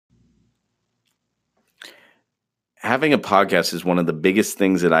Having a podcast is one of the biggest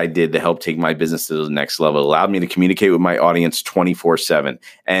things that I did to help take my business to the next level. It allowed me to communicate with my audience 24/7.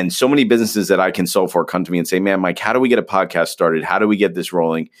 And so many businesses that I consult for come to me and say, man, Mike, how do we get a podcast started? How do we get this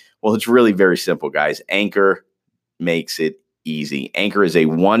rolling? Well, it's really very simple, guys. Anchor makes it easy. Anchor is a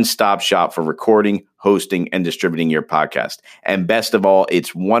one-stop shop for recording, hosting, and distributing your podcast. And best of all,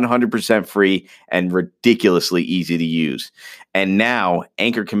 it's 100% free and ridiculously easy to use. And now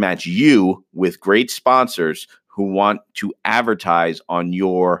Anchor can match you with great sponsors who want to advertise on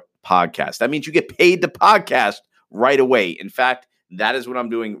your podcast. That means you get paid to podcast right away. In fact, that is what I'm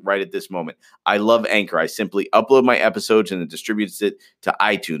doing right at this moment. I love Anchor. I simply upload my episodes and it distributes it to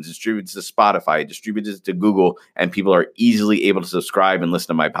iTunes, distributes it to Spotify, distributes it to Google, and people are easily able to subscribe and listen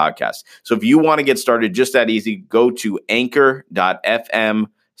to my podcast. So if you want to get started just that easy, go to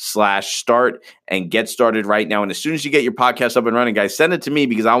anchor.fm/start and get started right now. And as soon as you get your podcast up and running, guys, send it to me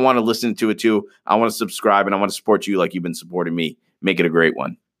because I want to listen to it too. I want to subscribe and I want to support you like you've been supporting me. Make it a great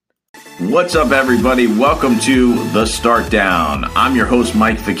one. What's up, everybody? Welcome to The Start Down. I'm your host,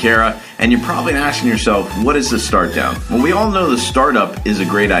 Mike Ficara, and you're probably asking yourself, what is the Start Down? Well, we all know the startup is a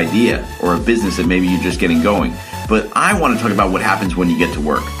great idea or a business that maybe you're just getting going. But I want to talk about what happens when you get to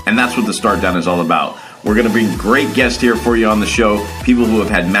work. And that's what The Start Down is all about. We're going to bring great guests here for you on the show, people who have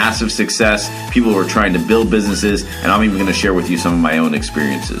had massive success, people who are trying to build businesses, and I'm even going to share with you some of my own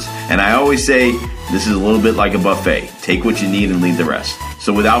experiences. And I always say, this is a little bit like a buffet. Take what you need and leave the rest.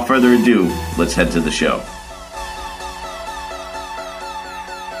 So without further ado, let's head to the show.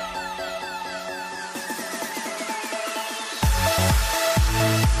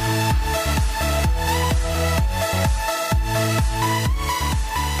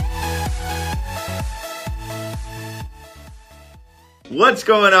 What's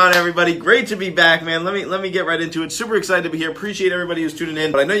going on, everybody? Great to be back, man. Let me get right into it. Super excited to be here. Appreciate everybody who's tuning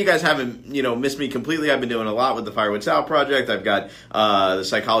in. But I know you guys haven't, missed me completely. I've been doing a lot with the Firewood South project. I've got the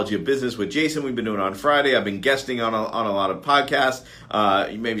Psychology of Business with Jason. We've been doing on Friday. I've been guesting on a lot of podcasts.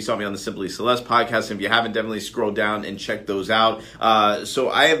 You maybe saw me on the Simply Celeste podcast. If you haven't, definitely scroll down and check those out. So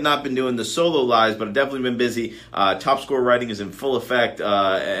I have not been doing the solo lives, but I've definitely been busy. Top Score Writing is in full effect,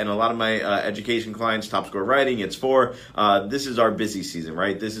 and a lot of my education clients, Top Score Writing, it's for. This is our busy season,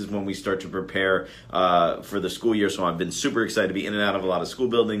 right? This is when we start to prepare for the school year. So I've been super excited to be in and out of a lot of school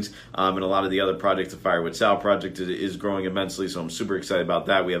buildings, and a lot of the other projects. The Firewood South project is growing immensely, so I'm super excited about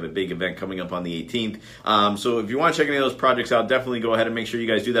that. We have a big event coming up on the 18th. So if you want to check any of those projects out, definitely go ahead and make sure you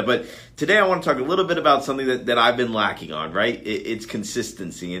guys do that. But today I want to talk a little bit about something that I've been lacking on, right? It's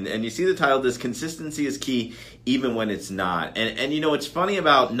consistency. And you see the title of this, Consistency is Key, even when it's not. And it's funny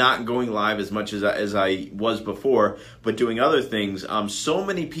about not going live as much as I was before, but doing other things. So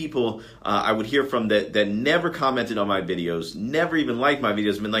many people I would hear from that never commented on my videos, never even liked my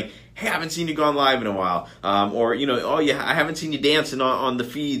videos, been like, hey, I haven't seen you gone live in a while. Or, oh yeah, I haven't seen you dancing on the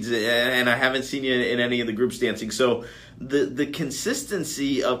feeds, and I haven't seen you in any of the groups dancing. So the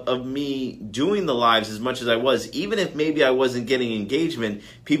consistency of me doing the lives as much as I was, even if maybe I wasn't getting engagement,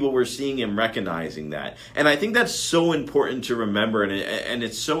 people were seeing and recognizing that. And I think that's so important to remember, and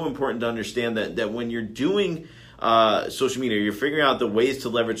it's so important to understand that when you're doing social media, you're figuring out the ways to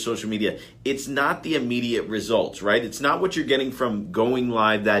leverage social media, it's not the immediate results, right? It's not what you're getting from going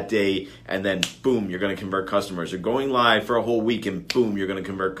live that day and then boom, you're going to convert customers, or going live for a whole week and boom, you're going to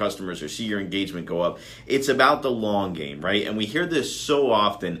convert customers or see your engagement go up. It's about the long game, right? And we hear this so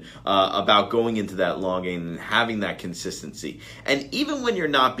often about going into that long game and having that consistency. And even when you're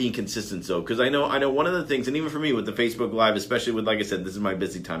not being consistent, though, because I know one of the things, and even for me with the Facebook Live, especially with, like I said, this is my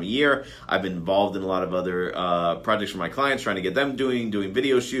busy time of year. I've been involved in a lot of other projects for my clients, trying to get them doing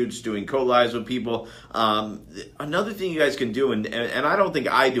video shoots, doing co-lives with people. Another thing you guys can do, and I don't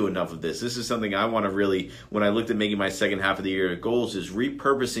think I do enough of this. This is something I want to really, when I looked at making my second half of the year goals, is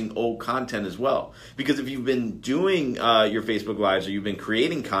repurposing old content as well. Because if you've been doing your Facebook Lives, or you've been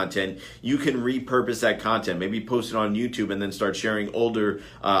creating content, you can repurpose that content. Maybe post it on YouTube and then start sharing older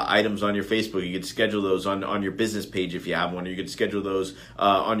items on your Facebook. You could schedule those on your business page if you have one, or you could schedule those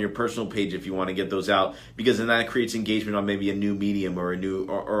on your personal page if you want to get those out, because then that creates engagement on maybe a new medium or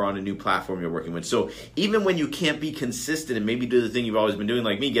on a new platform you're working with. So even when you can't be consistent and maybe do the thing you've always been doing,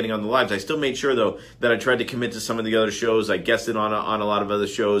 like me, getting on the lives, I still made sure though that I tried to commit to some of the other shows. I guested on a lot of other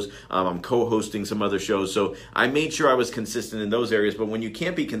shows. I'm co-hosting some other shows, so I made sure I was consistent in those areas. But when you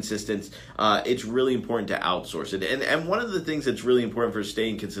can't be consistent, it's really important to outsource it. And one of the things that's really important for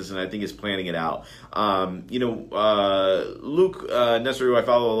staying consistent, I think, is planning it out. Luke Nesser, who I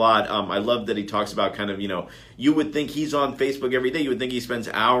follow a lot, I love that he talks about kind of, you would think he's on Facebook every day. You would think he spends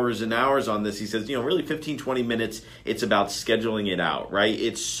hours and hours on this. He says, really 15, 20 minutes, it's about scheduling it out, right?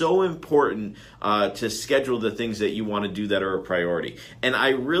 It's so important to schedule the things that you want to do that are a priority. And I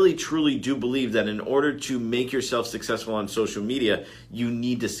really, truly do believe that in order to make yourself successful on social media, you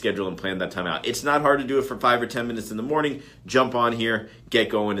need to schedule and plan that time out. It's not hard to do it for 5 or 10 minutes in the morning. Jump on here, get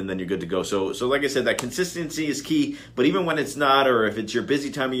going, and then you're good to go. So like I said, that consistency is key. But even when it's not, or if it's your busy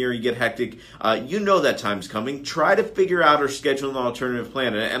time of year, you get hectic, that time's coming. Try to figure out or schedule an alternative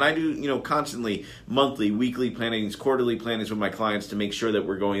plan. And I do, constantly monthly, weekly plannings, quarterly plannings with my clients to make sure that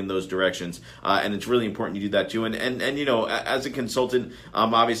we're going in those directions. And it's really important you do that too. And as a consultant,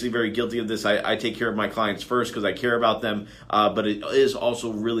 I'm obviously very guilty of this. I take care of my clients first because I care about them. But it is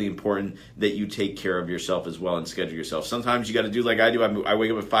also really important that you take care of yourself as well and schedule yourself. Sometimes you got to do like I do. I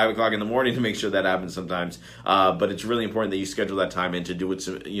wake up at 5 o'clock in the morning to make sure that happens sometimes. But it's really important that you schedule that time in to do what's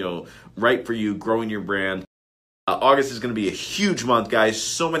right for you, growing your brand. August is going to be a huge month, guys.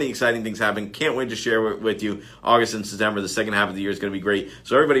 So many exciting things happen. Can't wait to share with you. August and September, the second half of the year is going to be great.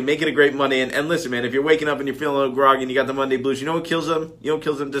 So everybody, make it a great Monday. And listen, man, if you're waking up and you're feeling a little groggy and you got the Monday blues, you know what kills them?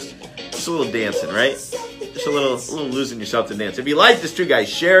 Just a little dancing, right? Just a little losing yourself to dance. If you like this too, guys,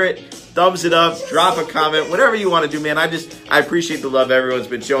 share it. Thumbs it up. Drop a comment. Whatever you want to do, man. I appreciate the love everyone's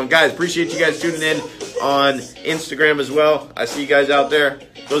been showing. Guys, appreciate you guys tuning in on Instagram as well. I see you guys out there.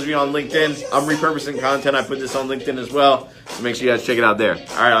 Those of you on LinkedIn, I'm repurposing content. I put this on LinkedIn as well. So make sure you guys check it out there.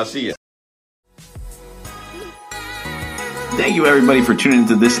 All right, I'll see you. Thank you, everybody, for tuning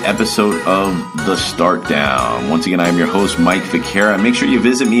into this episode of The Start Down. Once again, I am your host, Mike Ficara. Make sure you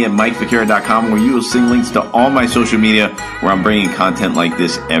visit me at MikeFicara.com, where you will see links to all my social media, where I'm bringing content like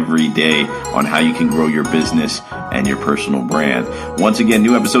this every day on how you can grow your business and your personal brand. Once again,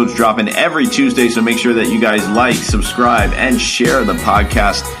 new episodes dropping every Tuesday, so make sure that you guys like, subscribe, and share the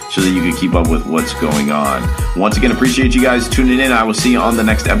podcast so that you can keep up with what's going on. Once again, appreciate you guys tuning in. I will see you on the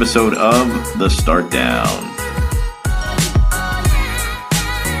next episode of The Start Down.